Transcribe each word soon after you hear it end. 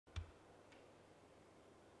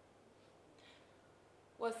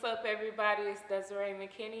What's up, everybody? It's Desiree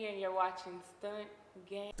McKinney, and you're watching Stunt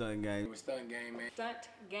Game. Stunt Game. Stunt Game, man. Stunt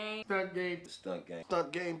Game. Stunt Game. Stunt Game.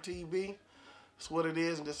 Stunt Game TV. That's what it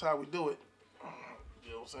is, and that's how we do it.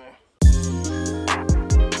 You know what I'm saying?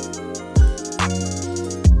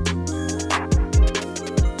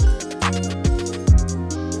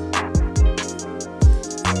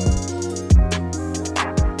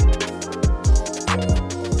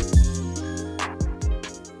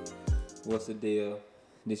 What's the deal?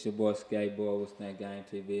 This your boy Skateboard with Stunt Game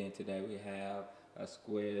TV, and today we have a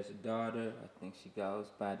Square's daughter. I think she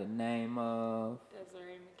goes by the name of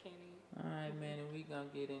Desiree McKinney. Alright, man, and we gonna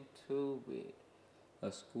get into it.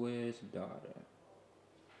 A Square's daughter.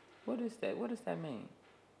 What is that? What does that mean?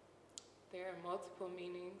 There are multiple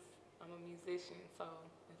meanings. I'm a musician, so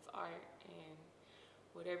it's art, and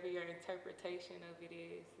whatever your interpretation of it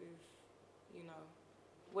is, you know,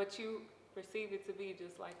 what you perceive it to be,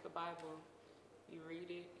 just like the Bible. You read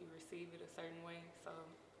it, you receive it a certain way. So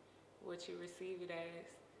what you receive it as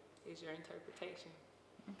is your interpretation.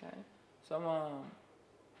 Okay. So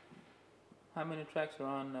how many tracks are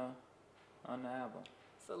on the album?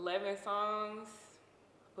 It's 11 songs.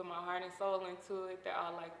 Put my heart and soul into it. They're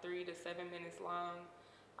all like 3 to 7 minutes long.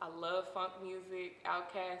 I love funk music.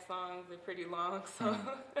 Outkast songs, they're pretty long, so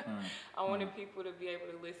I wanted people to be able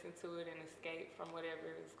to listen to it and escape from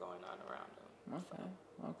whatever is going on around them. Okay,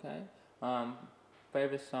 okay.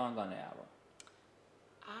 Favorite song on the album?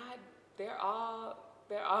 They're all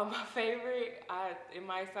my favorite. It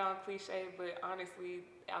might sound cliche, but honestly,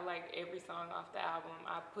 I like every song off the album.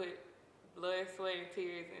 I put blood, sweat, and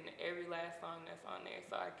tears in every last song that's on there,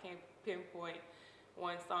 so I can't pinpoint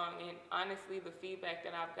one song. And honestly, the feedback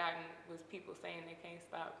that I've gotten was people saying they can't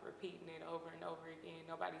stop repeating it over and over again.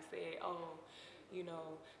 Nobody said, oh, you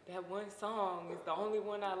know, that one song is the only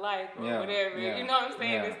one I like, or whatever. Yeah, you know what I'm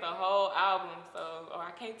saying? Yeah. It's the whole album. So, or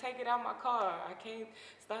I can't take it out my car. I can't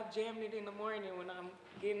stop jamming it in the morning when I'm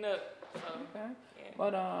getting up. So, okay. Yeah.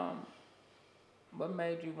 But what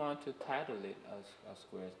made you want to title it a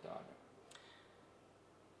Square's daughter?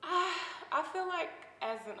 I feel like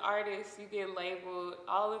as an artist, you get labeled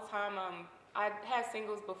all the time. I had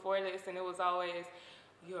singles before this, and it was always,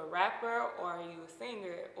 you a rapper, or are you a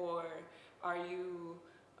singer, or are you,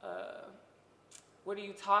 what are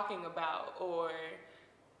you talking about, or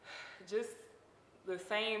just the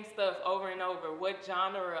same stuff over and over. What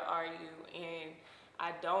genre are you? And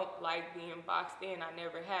I don't like being boxed in. I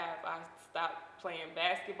never have. I stopped playing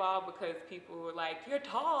basketball because people were like, you're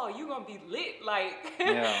tall, you're gonna be lit. Like,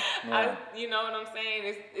 you know what I'm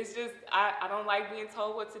saying? It's just, I don't like being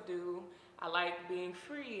told what to do. I like being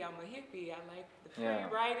free. I'm a hippie. I like the free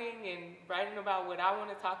writing and writing about what I want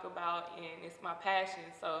to talk about, and it's my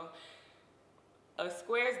passion. So a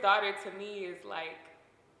Square's daughter to me is like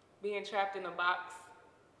being trapped in a box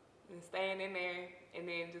and staying in there, and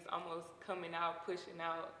then just almost coming out, pushing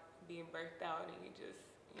out, being birthed out, and you just,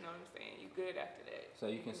 you know what I'm saying, you good after that. So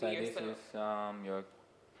you can say this is your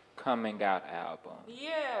coming out album.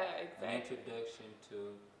 Yeah, exactly. An introduction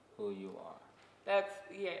to who you are. That's,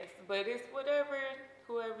 yes, but it's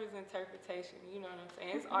whoever's interpretation, you know what I'm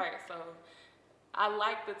saying? It's art, so I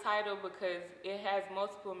like the title because it has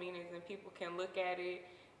multiple meanings, and people can look at it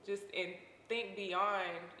just and think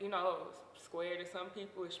beyond, you know, Square to some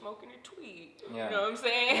people is smoking a tweed. You know what I'm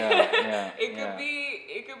saying? It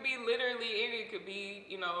could be literally it could be,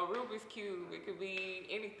 you know, a Rubik's Cube. It could be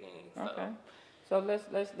anything. So. Okay. So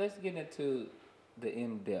let's get into the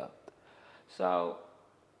in-depth. So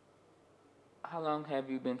how long have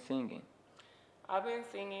you been singing? I've been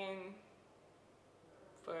singing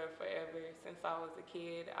for forever, since I was a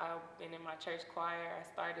kid. I've been in my church choir. I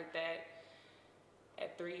started that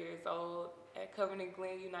at 3 years old at Covenant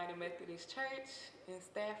Glen United Methodist Church in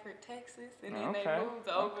Stafford, Texas. And then they moved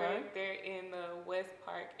over. They're in the West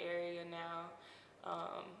Park area now,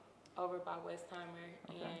 over by Westheimer.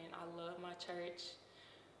 And I love my church.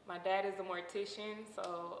 My dad is a mortician,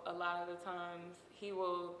 so a lot of the times he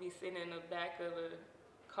will be sitting in the back of the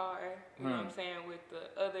car, you know what I'm saying, with the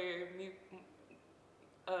other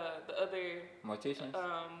morticians?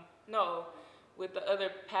 No, with the other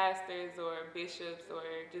pastors or bishops or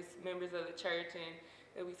just members of the church, and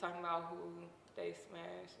they'll be talking about who they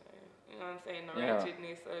smashed, you know what I'm saying, the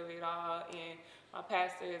wretchedness of it all. And my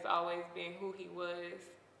pastor has always been who he was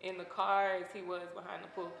in the car as he was behind the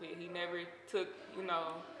pulpit. He never took, you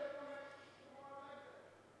know,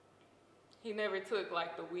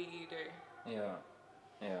 like the weed or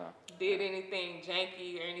did anything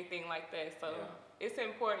janky or anything like that. So it's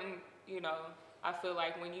important, you know, I feel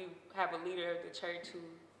like when you have a leader of the church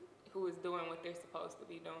who is doing what they're supposed to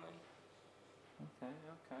be doing. Okay.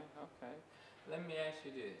 Let me ask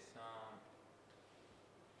you this.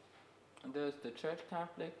 Does the church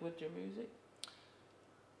conflict with your music?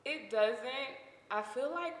 It doesn't. I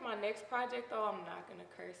feel like my next project, though, I'm not going to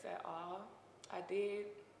curse at all. I did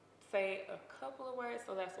say a couple of words,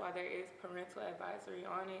 so that's why there is parental advisory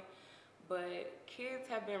on it. But kids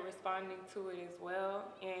have been responding to it as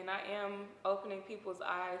well, and I am opening people's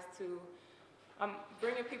eyes to, I'm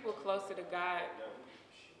bringing people closer to God.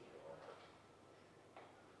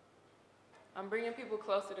 I'm bringing people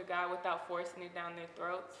closer to God without forcing it down their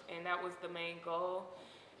throats, and that was the main goal.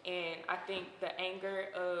 And I think the anger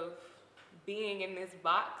of being in this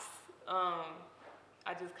box,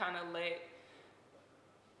 I just kind of let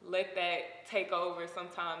that take over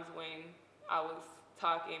sometimes when I was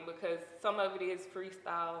talking, because some of it is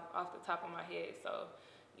freestyle off the top of my head. So,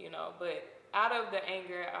 but out of the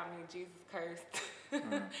anger, I mean, Jesus cursed.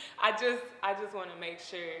 I just want to make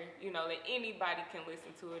sure, that anybody can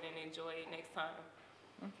listen to it and enjoy it next time.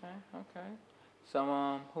 Okay.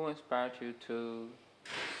 So, who inspired you to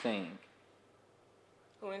sing?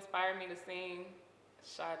 Who inspired me to sing?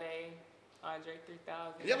 Sade, Andre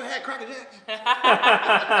 3000. You ever had Cracker Jacks?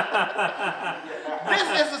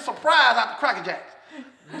 This is a surprise out the Cracker Jacks.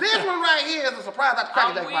 This one right here is a surprise out the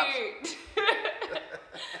Cracker Jacks box. Weird.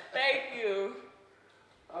 Thank you.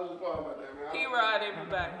 I was just talking about that, man. P-Rod,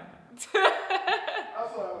 everybody. I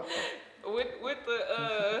saw it. With the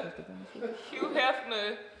Hugh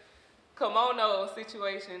Hefner kimono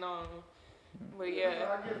situation on. But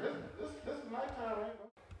yeah. I guess this is nighttime, right?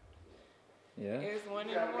 Yeah. It's 1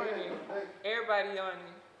 in the morning. Everybody on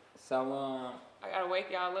it. So, I gotta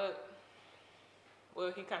wake y'all up.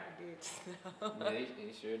 Well, he kind of did just now. Yeah,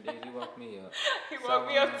 he sure did. He woke me up. He woke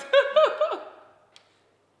me up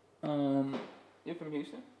too. You're from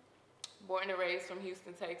Houston? Born and raised from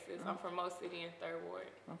Houston, Texas. I'm from Mo City in 3rd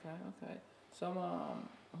Ward. Okay. So,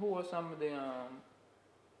 who are some of the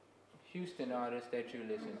Houston artists that you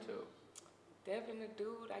listen to? Devin the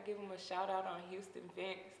Dude, I give him a shout out on Houston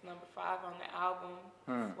Vent. It's number 5 on the album.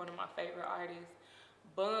 It's one of my favorite artists.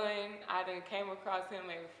 Bun, I done came across him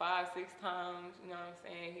maybe 5-6 times. You know what I'm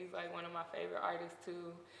saying? He's like one of my favorite artists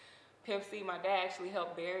too. Pimp C, my dad actually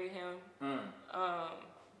helped bury him.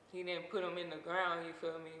 He didn't put him in the ground, you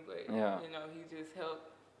feel me? But he just helped.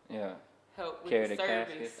 Yeah. Help with Carry the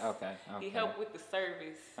service. Okay. He helped with the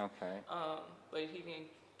service. Okay. But he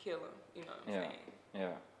didn't kill him. You know what I'm saying?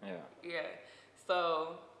 Yeah.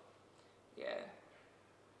 So, yeah.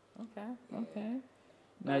 Okay.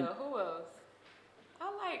 Who else? I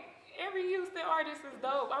like every Houston artist is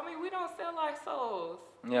dope. I mean, we don't sell our souls.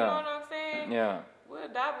 You know what I'm saying? Yeah. We'll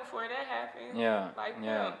die before that happens. Yeah. Like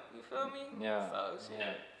them. You feel me? Yeah. So,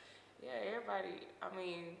 shit. Yeah, everybody. I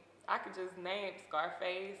mean, I could just name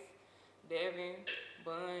Scarface, Devin,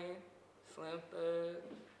 Bun, Slim Thug.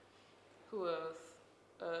 Who else?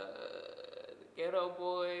 The Ghetto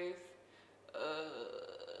Boys.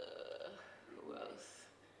 Who else?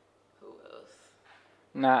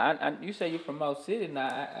 Nah, you say you from Mo City. Nah,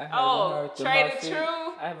 I haven't heard the Trey Mo the City.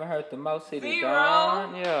 Truth. I haven't heard the Mo City. Zero.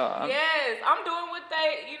 Dawn. Yeah. Yes, I'm doing what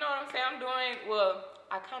they. You know what I'm saying? Well,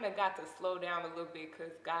 I kind of got to slow down a little bit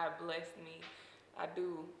because God blessed me. I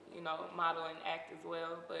do, model and act as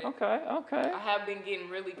well. But Okay. I have been getting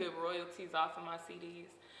really good royalties off of my CDs.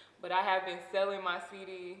 But I have been selling my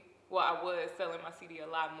CD. Well, I was selling my CD a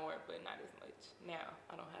lot more, but not as much. Now,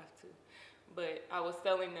 I don't have to. But I was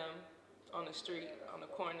selling them on the street, on the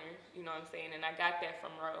corner, you know what I'm saying? And I got that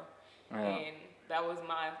from Roe. Yeah. And that was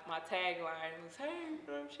my tagline. It was, hey, you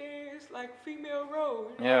know what I'm saying? It's like female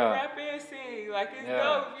Roe. Rap and sing. Like, it's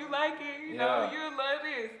dope. You like it, you know, you'll love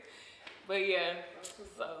this. But yeah,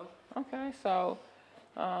 so. Okay, so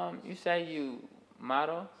you say you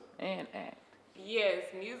model and act.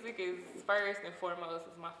 Yes, music is first and foremost,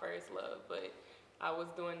 is my first love, but I was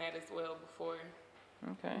doing that as well before.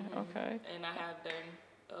 Okay. And I have done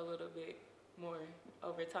a little bit more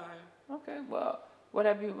over time. Okay, well, what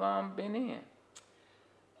have you been in?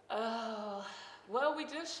 Well, we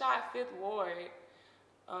just shot 5th Ward.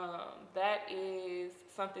 That is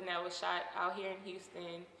something that was shot out here in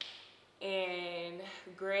Houston. And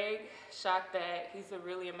Greg shot that. He's a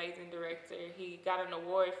really amazing director. He got an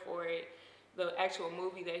award for it, the actual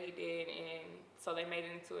movie that he did, and so they made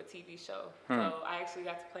it into a TV show. So I actually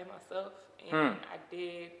got to play myself, and I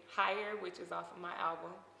did Higher, which is off of my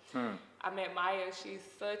album. I met Maya. She's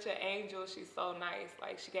such an angel. She's so nice.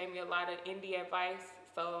 Like, she gave me a lot of indie advice,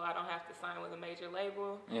 so I don't have to sign with a major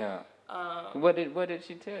label. Yeah. What did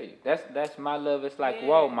she tell you? That's my love. It's like,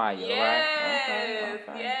 whoa, Maya, right?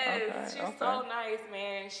 Yes. She's so nice,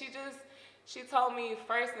 man. She told me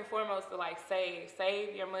first and foremost to like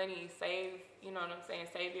save your money, you know what I'm saying?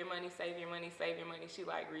 Save your money, save your money, save your money. She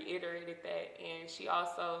like reiterated that. And she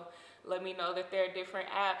also let me know that there are different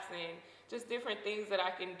apps and just different things that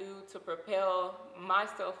I can do to propel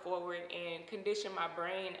myself forward and condition my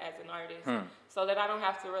brain as an artist so that I don't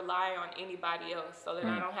have to rely on anybody else, so that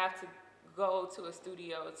I don't have to go to a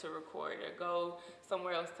studio to record or go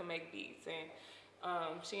somewhere else to make beats. And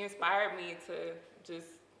she inspired me to just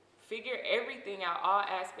figure everything out, all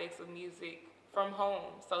aspects of music from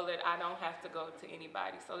home, so that I don't have to go to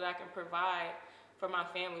anybody, so that I can provide for my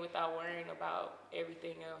family without worrying about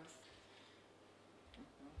everything else.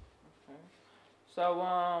 Okay. So,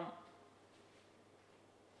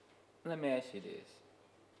 let me ask you this.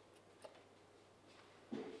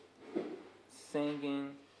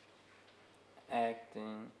 Singing,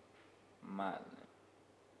 acting, modeling.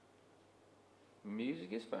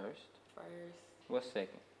 Music is first. What's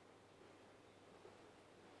second?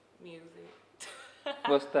 Music.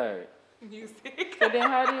 What's third? Music. So then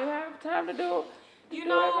how do you have time to do You do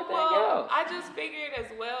know, everything well, else? I just figured as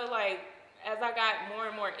well, like, as I got more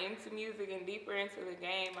and more into music and deeper into the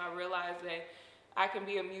game, I realized that I can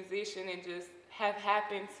be a musician and just have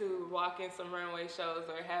happened to walk in some runway shows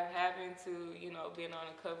or have happened to, you know, been on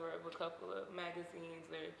a cover of a couple of magazines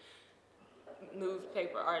or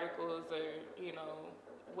newspaper articles or, you know,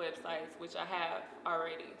 websites, which I have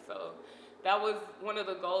already. So that was one of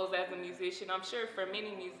the goals as a musician. I'm sure for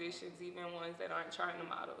many musicians, even ones that aren't trying to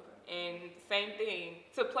model. And same thing,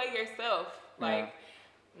 to play yourself, like,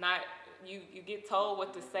 not, you get told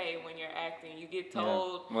what to say when you're acting. You get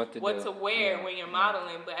told what to wear when you're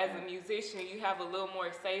modeling. But as a musician, you have a little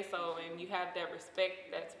more say-so, and you have that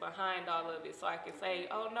respect that's behind all of it. So I can say,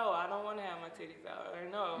 oh, no, I don't want to have my titties out. Or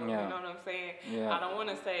no, you know what I'm saying? I don't want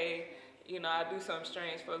to say, you know, I do something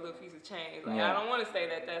strange for a little piece of change. Like, I don't want to say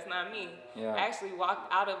that. That's not me. I actually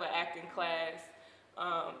walked out of an acting class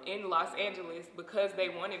in Los Angeles because they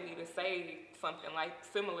wanted me to say something like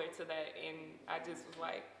similar to that, and I just was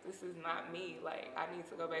like, this is not me. Like, I need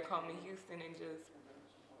to go back home to Houston and just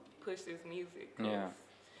push this music.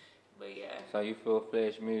 But yeah. So you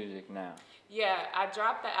full-fledged music now? Yeah, I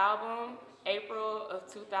dropped the album April of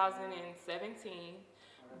 2017,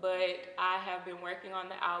 but I have been working on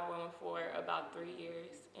the album for about 3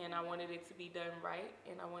 years, and I wanted it to be done right,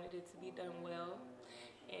 and I wanted it to be done well.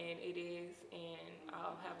 And it is, and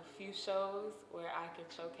I'll have a few shows where I can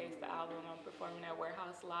showcase the album. I'm performing at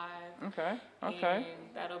Warehouse Live. Okay.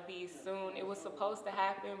 And that'll be soon. It was supposed to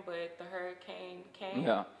happen, but the hurricane came.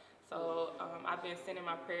 So I've been sending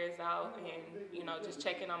my prayers out and, you know, just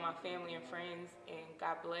checking on my family and friends. And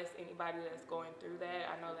God bless anybody that's going through that.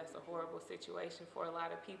 I know that's a horrible situation for a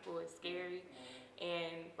lot of people. It's scary.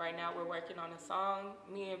 And right now we're working on a song,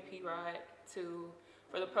 me and P-Rod,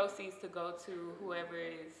 for the proceeds to go to whoever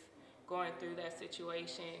is going through that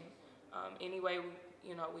situation. Any way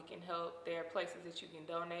we can help. There are places that you can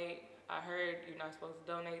donate. I heard you're not supposed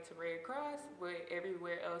to donate to Red Cross, but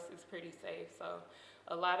everywhere else is pretty safe. So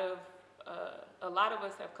a lot of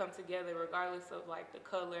us have come together, regardless of like the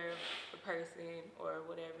color of the person or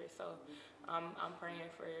whatever. So I'm praying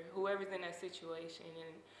for whoever's in that situation,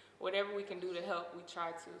 and whatever we can do to help, we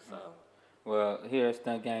try to. So. Well, here at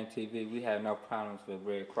Stunt Game TV, we have no problems with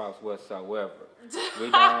Red Cross whatsoever.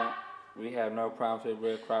 We have no problems with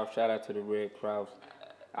Red Cross. Shout out to the Red Cross.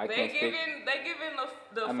 They giving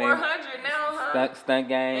the 400 now, huh? Stunt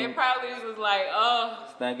Game. They probably was like, oh.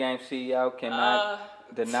 Stunt Game CEO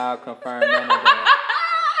cannot deny or confirm none of that.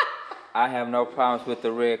 I have no problems with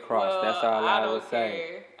the Red Cross. Well, that's all I would don't say.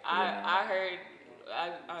 Care. I heard.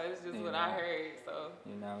 It's just what I heard. So.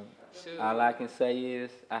 You know. All I can say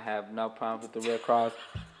is I have no problems with the Red Cross.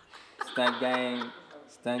 Stunt Game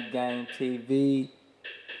TV,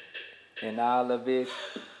 and all of its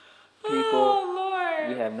people. Oh, Lord.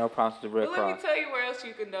 We have no problems with the Red Cross. Let me tell you where else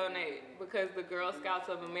you can donate, because the Girl Scouts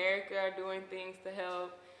of America are doing things to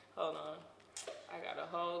help. Hold on. I got a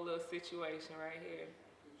whole little situation right here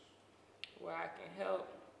where I can help.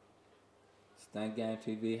 Stunt Game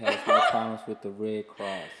TV has no problems with the Red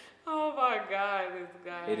Cross. Oh my God, this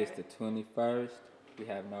guy. It is the 21st. We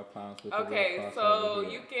have no problems with the Red Cross. Okay, so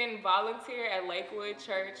you can volunteer at Lakewood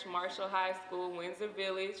Church, Marshall High School, Windsor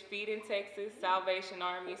Village, Feed in Texas, Salvation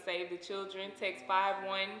Army, Save the Children. Text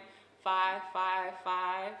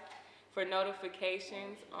 51555 for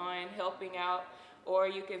notifications on helping out, or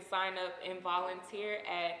you can sign up and volunteer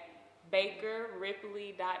at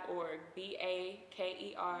bakerripley.org,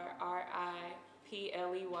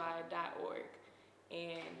 BAKERRIPLEY.org.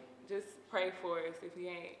 And just pray for us. If you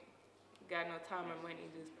ain't got no time or money,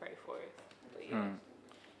 just pray for us. But yeah.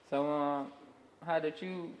 So, how did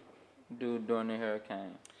you do during the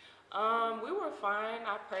hurricane? We were fine.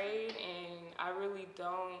 I prayed, and I really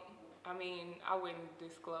don't. I mean, I wouldn't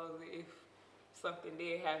disclose it if something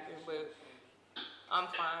did happen, but I'm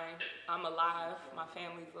fine. I'm alive. My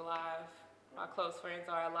family's alive. My close friends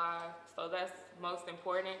are alive. So that's most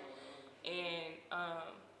important. And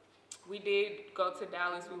we did go to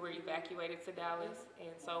Dallas. We were evacuated to Dallas. And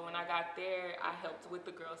so when I got there, I helped with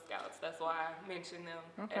the Girl Scouts. That's why I mentioned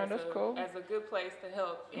them Cool. as a good place to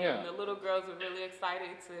help. And the little girls were really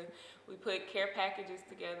excited we put care packages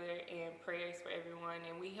together and prayers for everyone.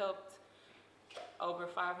 And we helped over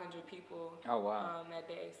 500 people that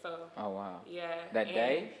day. So, yeah. That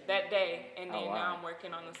day? That day. And then now I'm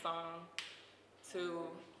working on a song to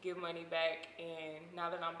give money back. And now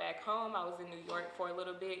that I'm back home, I was in New York for a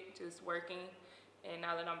little bit, just working. And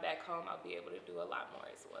now that I'm back home, I'll be able to do a lot more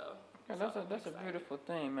as well. Okay, that's a beautiful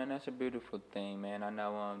thing, man. That's a beautiful thing, man. I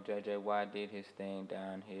know JJY did his thing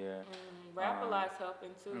down here. Rap a Lot's helping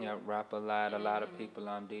too. Yeah, Rap a Lot. A lot of people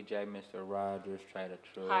on DJ, Mr. Rogers, Trader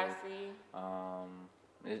Truth. High C.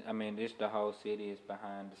 I mean, this the whole city is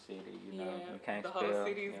behind the city. You know, you can't spell. The whole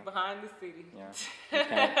city is behind the city.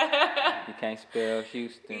 Yeah, you can't spell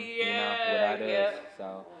Houston. You know, without us.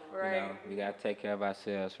 So you know, we gotta take care of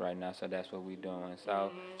ourselves right now. So that's what we're doing.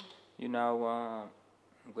 So you know,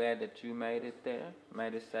 I'm glad that you made it there,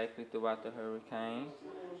 made it safely throughout the hurricane.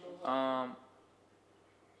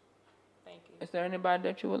 Thank you. Is there anybody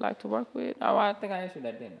that you would like to work with? Oh, I think I answered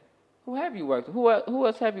that, didn't I? Who have you worked with? Who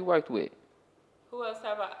else have you worked with? Who else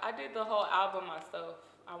have I did the whole album myself.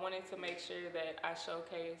 I wanted to make sure that I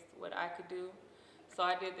showcased what I could do. So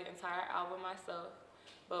I did the entire album myself.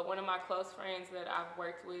 But one of my close friends that I've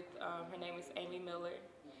worked with, her name is Amy Miller.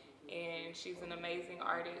 And she's an amazing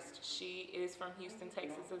artist. She is from Houston,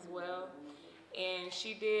 Texas as well. And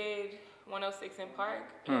she did 106 in Park,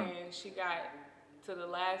 and she got to the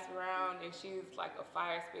last round, and she's like a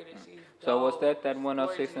fire spitter. She's so was that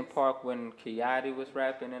 106 in Park when Kiati was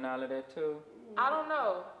rapping and all of that too? I don't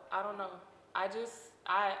know.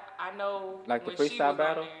 I know like when the freestyle she was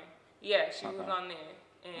battle? on there. Yeah, she was on there,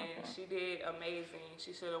 and she did amazing.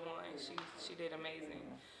 She should have won. She did amazing.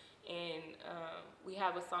 And we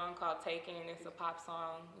have a song called Taken. It's a pop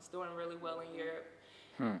song. It's doing really well in Europe.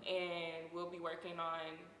 And we'll be working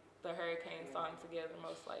on the Hurricane song together,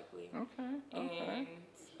 most likely. And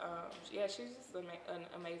yeah, she's just an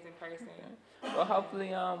amazing person. Well,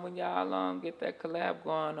 hopefully when y'all get that collab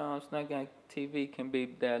going on, Stunt Game TV can be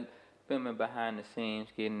there filming behind the scenes,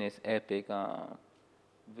 getting this epic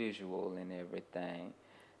visual and everything.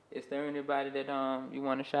 Is there anybody that you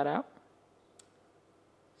want to shout out?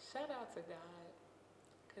 Shout out to God,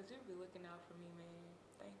 because you be looking out for me, man.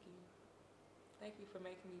 Thank you. Thank you for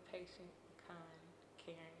making me patient, kind,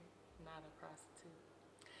 caring, not a prostitute.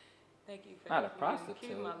 Thank you for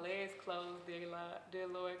keeping my legs closed, dear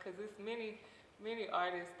Lord, because there's many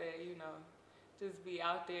artists that, you know, just be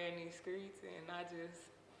out there in these streets, and I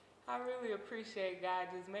really appreciate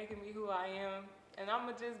God just making me who I am. And I'm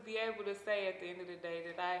going to just be able to say at the end of the day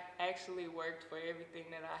that I actually worked for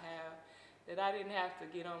everything that I have. That I didn't have to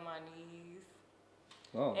get on my knees.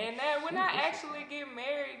 And that when I actually get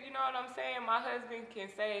married, you know what I'm saying? My husband can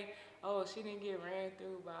say, oh, she didn't get ran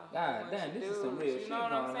through by a whole bunch of dudes. You know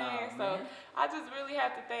what I'm saying? So I just really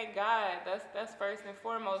have to thank God. That's first and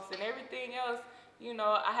foremost. And everything else, you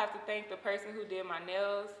know, I have to thank the person who did my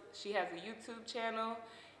nails. She has a YouTube channel.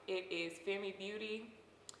 It is Femi Beauty.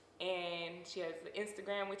 And she has the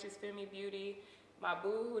Instagram, which is Femi Beauty. My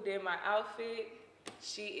boo who did my outfit.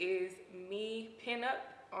 She is me pinup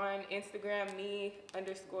on Instagram,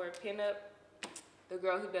 me_pinup. The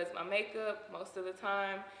girl who does my makeup most of the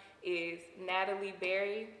time is Natalie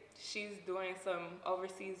Berry. She's doing some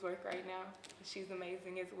overseas work right now. She's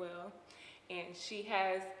amazing as well. And she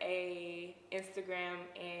has a Instagram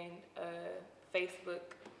and a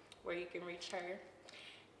Facebook where you can reach her.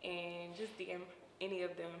 And just DM any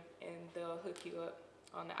of them and they'll hook you up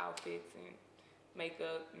on the outfits and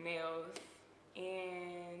makeup, nails.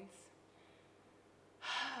 And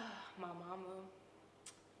my mama,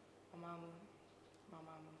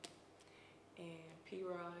 and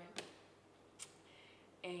P-Rod,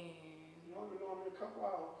 and you only know me a couple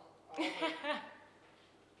hours.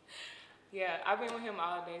 Yeah, I've been with him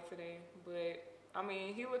all day today, but I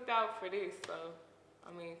mean, he looked out for this, so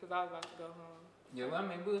I mean, cause I was about to go home. Yeah, well, I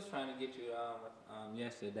mean, we was trying to get you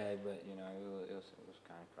yesterday, but you know, it was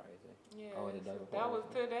kind of crazy. Yeah, oh, that was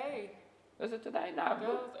today. Was it today? Nah, that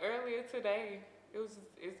was earlier today.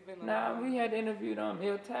 It's been a long. We had interviewed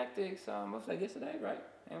Ill Tactics. What's that yesterday, right?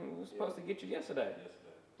 And we were supposed to get you yesterday.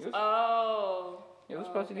 It was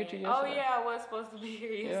supposed to get you yesterday. Oh yeah, I was supposed to be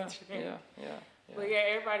here yesterday. But yeah,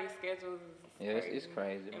 everybody's schedules is Yeah, crazy. it's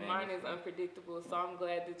crazy, and man. mine is unpredictable, so I'm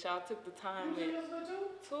glad that y'all took the time at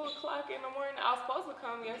 2 o'clock in the morning. I was supposed to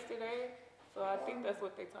come yesterday, so I think that's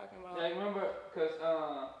what they're talking about. Yeah, remember, cause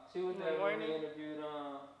she was In the there when we morning? interviewed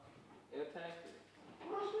Eton.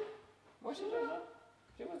 Was she there?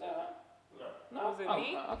 She was there. No. Was it Oh,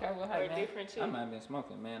 me? okay, well, Or hey, a man. different chick? I might have been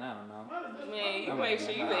smoking, man. I don't know. Man, you I'm make not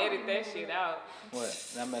sure you gonna lie. edit that shit out. What?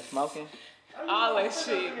 That been smoking? All that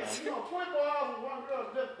shit. You know, 24 hours with one girl,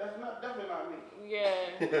 that's definitely not me. Yeah.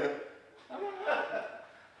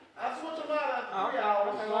 I switch them out after 3 hours.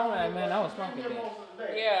 Okay, well, all right, man. I was smoking then.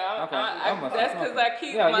 Yeah, Okay, that's because I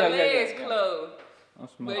keep Yeah, my yeah, legs yeah. closed. I'm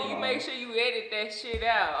smoking. But you make sure you edit that shit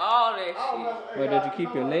out, all that shit. But did you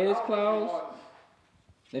keep your legs closed?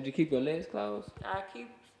 Did you keep your legs closed? I keep,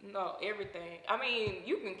 no, everything. I mean,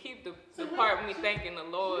 you can keep the part of me thanking the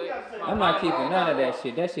Lord. I'm not keeping none of that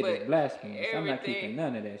shit. That shit is But blasphemous. I'm not everything- keeping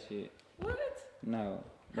none of that shit. What? No.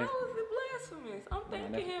 How is it blasphemous? I'm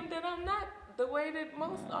thanking him that I'm not the way that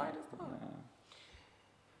most artists are.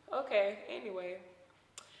 Okay, anyway.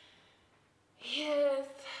 Yes,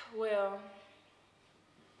 well.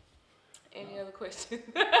 Any other questions?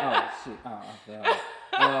 Oh shit! Oh, okay.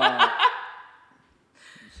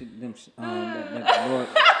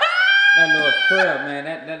 That Lord prayer, man.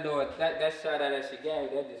 That Lord, that shout out that she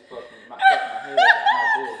gave, that just fucked my head up. My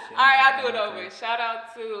bullshit. All right, I'll do it over. Shout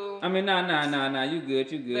out to. I mean, nah. You good.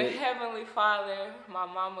 The Heavenly Father, my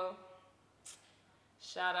mama.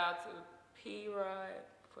 Shout out to P-Rod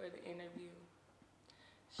for the interview.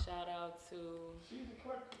 Shout out to. She's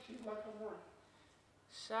like her work.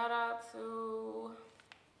 Shout out to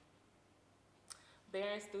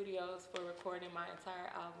Barron Studios for recording my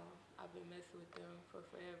entire album. I've been messing with them for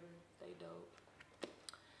forever. They dope.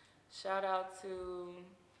 Shout out to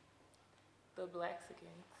the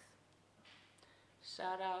Blaxicans.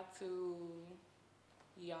 Shout out to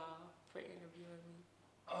y'all for interviewing me.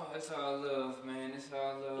 Oh, it's all love, man. It's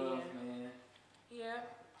all love, man.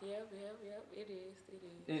 Yep. It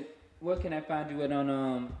is. What can I find you at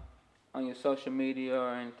on your social media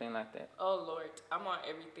or anything like that? Oh Lord, I'm on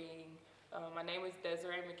everything. My name is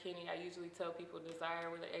Desiree McKinney. I usually tell people Desire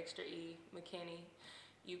with an extra E, McKinney.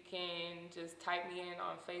 You can just type me in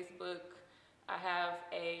on Facebook. I have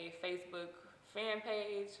a Facebook fan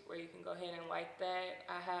page where you can go ahead and like that.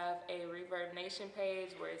 I have a Reverb Nation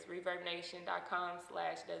page where it's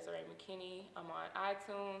reverbnation.com/Desiree McKinney. I'm on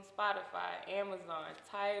iTunes, Spotify, Amazon,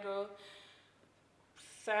 Tidal,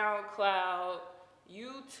 SoundCloud,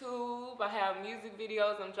 YouTube. I have music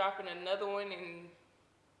videos. I'm dropping another one in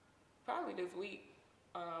probably this week.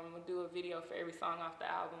 I'm gonna do a video for every song off the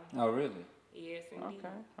album. Oh, really? Yes, indeed.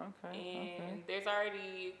 Okay. And there's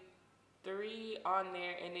already 3 on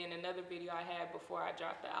there, and then another video I had before I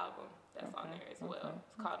dropped the album that's on there as well.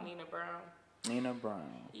 It's called Nina Brown. Nina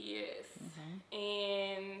Brown. Yes.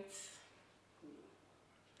 And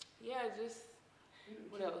yeah, just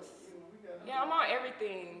what else? Yeah, I'm on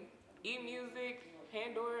everything. eMusic,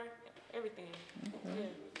 Pandora, everything. Yeah.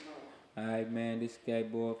 Alright, man, this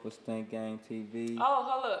skateboard for Stunt Game TV. Oh,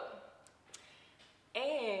 hold up.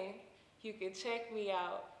 And you can check me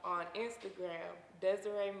out on Instagram,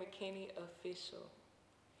 Desiree McKinney Official.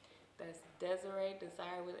 That's Desiree,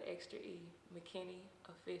 Desire with an extra E, McKinney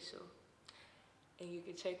Official. And you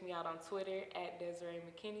can check me out on Twitter at Desiree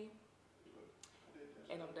McKinney.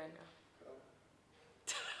 And I'm done now.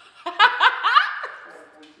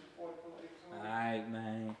 Alright,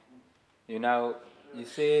 man. You know, you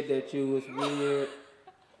said that you was weird,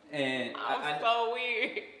 and I'm so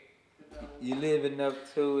weird. You living up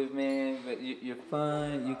to it, man. But you're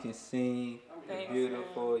fun. You can sing. Thanks, you're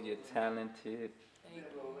beautiful. man. You're talented. Thank you.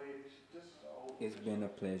 It's been a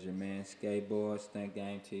pleasure, man. Skateboard, Stunt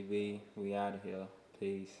Game TV. We out of here.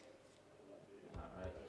 Peace.